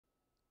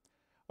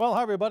Well,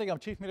 hi everybody. I'm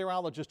Chief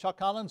Meteorologist Chuck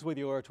Collins with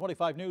your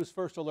 25 News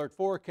First Alert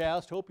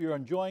forecast. Hope you're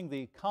enjoying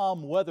the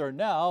calm weather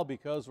now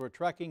because we're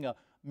tracking a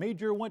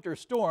major winter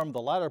storm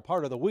the latter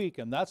part of the week,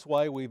 and that's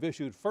why we've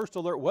issued First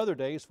Alert weather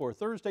days for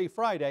Thursday,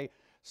 Friday,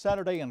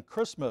 Saturday, and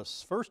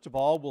Christmas. First of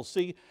all, we'll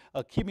see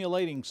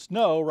accumulating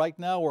snow. Right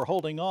now we're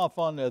holding off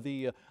on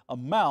the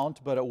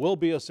amount, but it will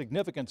be a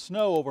significant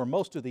snow over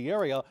most of the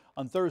area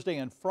on Thursday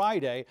and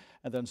Friday,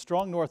 and then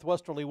strong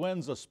northwesterly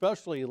winds,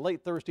 especially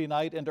late Thursday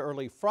night into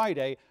early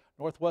Friday.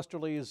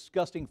 Northwesterlies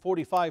gusting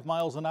 45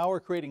 miles an hour,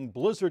 creating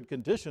blizzard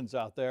conditions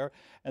out there.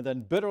 And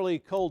then bitterly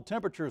cold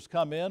temperatures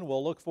come in.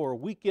 We'll look for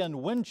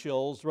weekend wind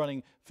chills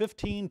running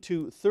 15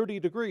 to 30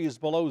 degrees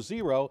below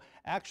zero.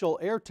 Actual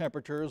air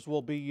temperatures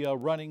will be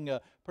running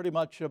pretty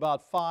much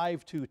about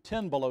 5 to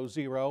 10 below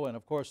zero. And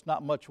of course,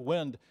 not much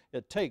wind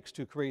it takes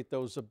to create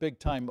those big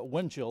time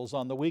wind chills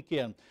on the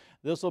weekend.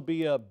 This will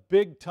be a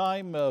big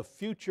time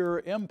future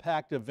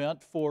impact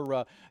event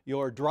for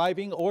your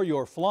driving or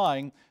your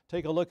flying.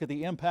 Take a look at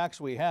the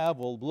impacts we have.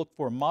 We'll look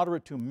for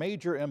moderate to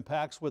major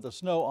impacts with the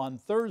snow on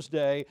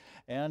Thursday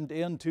and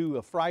into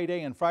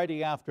Friday and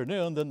Friday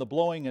afternoon. Then the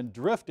blowing and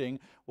drifting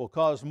will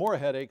cause more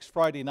headaches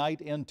Friday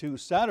night into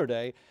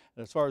Saturday.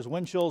 And as far as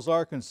wind chills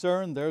are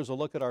concerned, there's a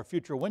look at our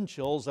future wind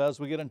chills as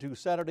we get into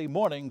Saturday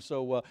morning.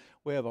 So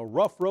we have a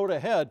rough road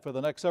ahead for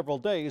the next several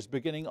days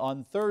beginning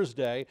on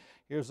Thursday.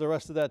 Here's the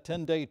rest of that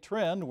 10-day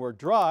trend. We're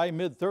dry,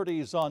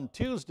 mid-30s on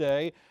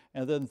Tuesday,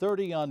 and then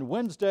 30 on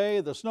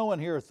Wednesday. The snow in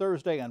here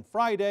Thursday and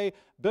Friday,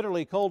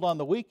 bitterly cold on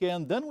the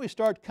weekend. Then we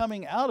start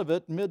coming out of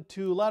it mid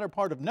to latter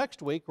part of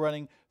next week,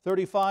 running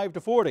 35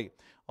 to 40.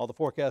 All the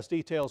forecast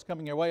details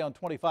coming your way on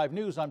 25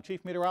 News. I'm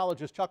Chief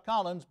Meteorologist Chuck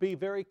Collins. Be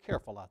very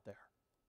careful out there.